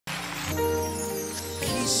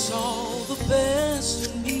He saw the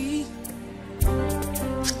best in me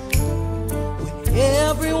when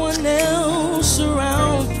everyone else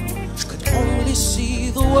around could only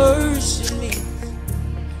see the worst in me.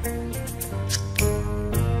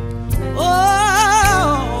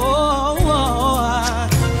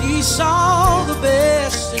 He saw the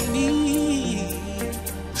best in me.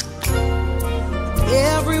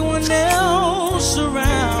 Everyone else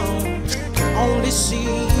around could only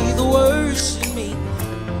see the worst in me.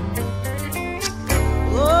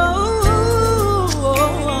 Oh,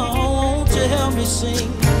 to help me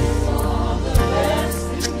sing. Saw the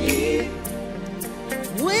best in me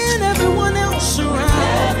When everyone else around,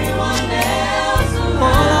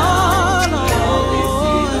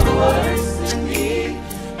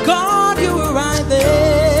 God, you were right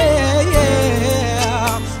there,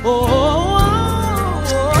 yeah.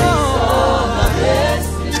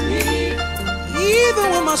 Even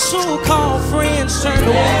when my so-called friends turned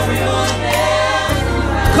away from me,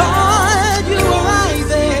 God, you were right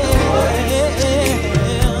there.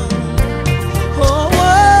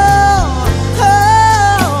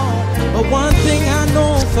 But one thing I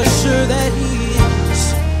know for sure that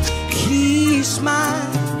He's mine.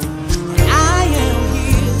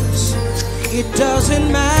 It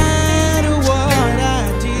doesn't matter what I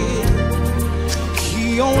did.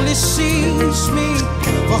 He only sees me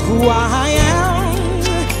for who I am.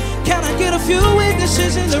 Can I get a few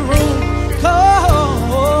witnesses in the room?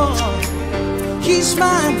 Oh, He's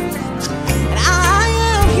mine and I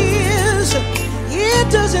am His.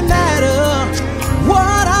 It doesn't matter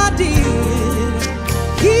what I did.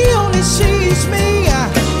 He only sees me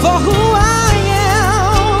for who I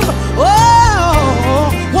am.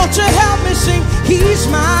 Oh, won't you help me sing? He's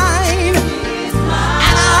mine,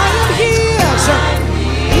 and I am His.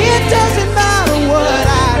 It doesn't matter what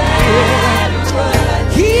I did.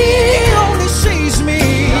 He only sees me,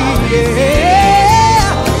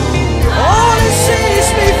 yeah. Only sees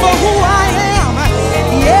me for who I am,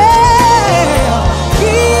 yeah.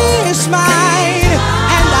 He is mine,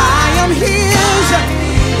 and I am His.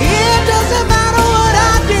 It doesn't matter what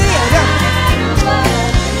I did.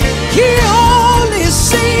 He only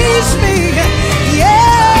sees me.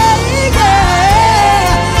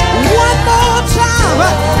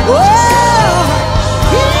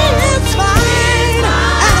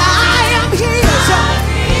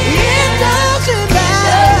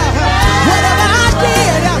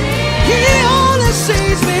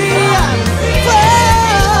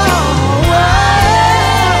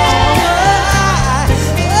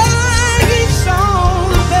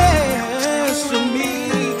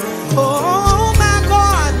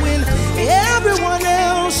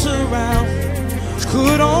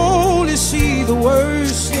 Could only see the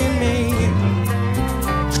worst in me.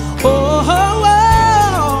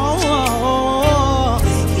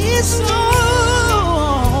 He saw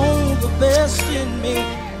the best in me.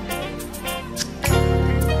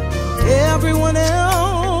 Everyone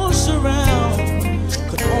else around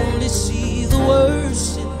could only see the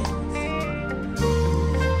worst in me.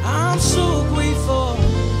 I'm so grateful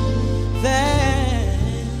that,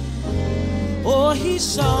 He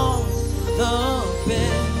saw the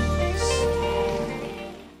best.